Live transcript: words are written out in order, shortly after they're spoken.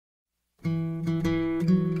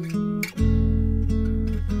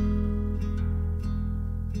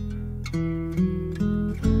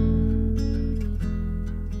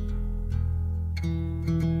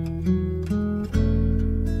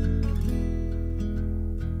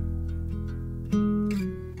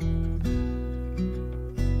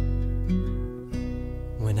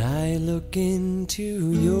look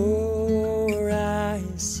into your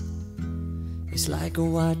eyes, it's like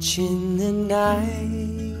watching the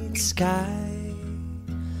night sky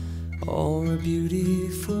or a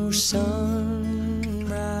beautiful sunrise.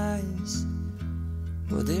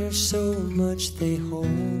 Well, there's so much they hold,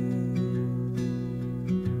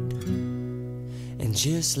 and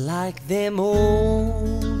just like them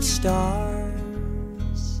old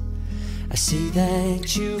stars, I see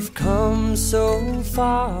that you've come so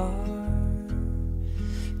far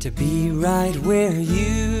to be right where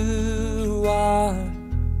you are.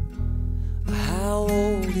 How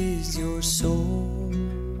old is your soul?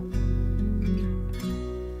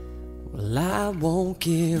 Well, I won't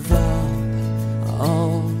give up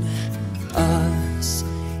on us,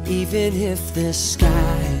 even if the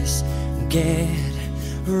skies get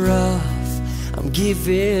rough. I'm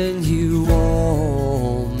giving you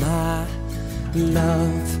all my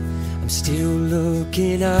love. I'm still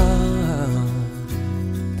looking up,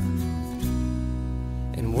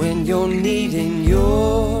 and when you're needing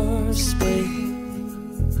your space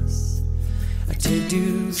to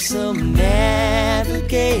do some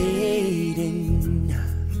navigating,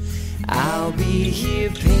 I'll be here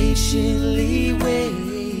patiently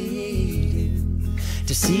waiting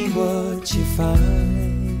to see what you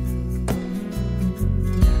find.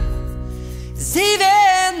 'Cause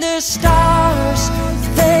even the stars,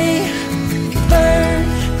 they burn,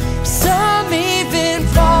 some even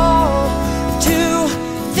fall to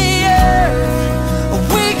the earth.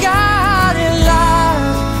 We got a lot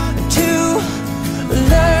to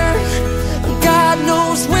learn. God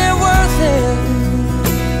knows we're worth it.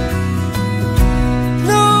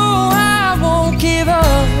 No, I won't give up.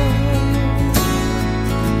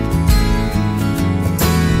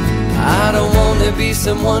 I don't want to be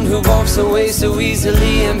someone who walks away so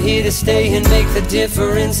easily. I'm here to stay and make the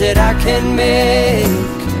difference that I can make.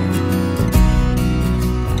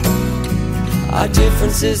 Our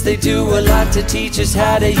differences, they do a lot to teach us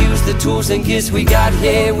how to use the tools and gifts we got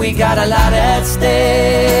here. We got a lot at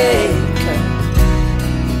stake,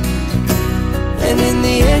 and in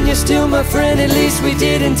the end you're still my friend. At least we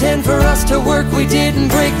did intend for us to work. We didn't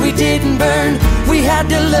break, we didn't burn. We had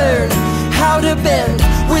to learn how to bend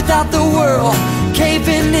without the world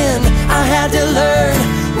caving in. I had to learn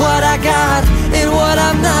what I got and what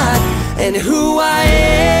I'm not, and who I am.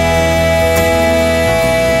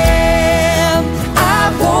 I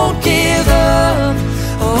won't give up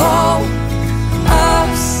on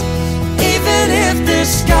us, even if the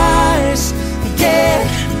skies get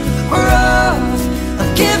rough.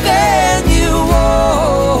 I'm giving you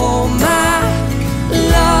all my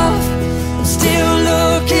love. I'm still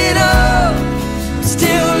looking up,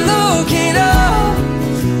 still looking up.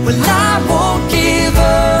 Well, I won't give up.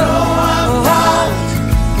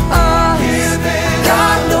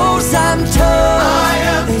 God knows I'm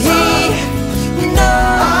tough. He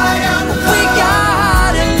knows we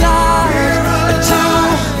got a lot to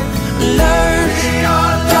learn.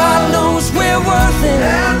 God knows we're worth it.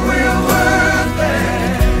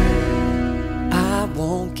 I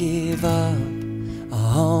won't give up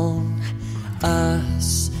on us,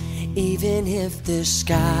 even if the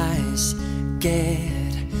skies get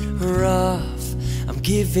rough. I'm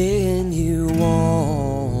giving you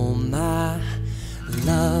all my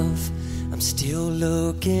love. I'm still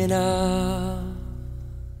looking up.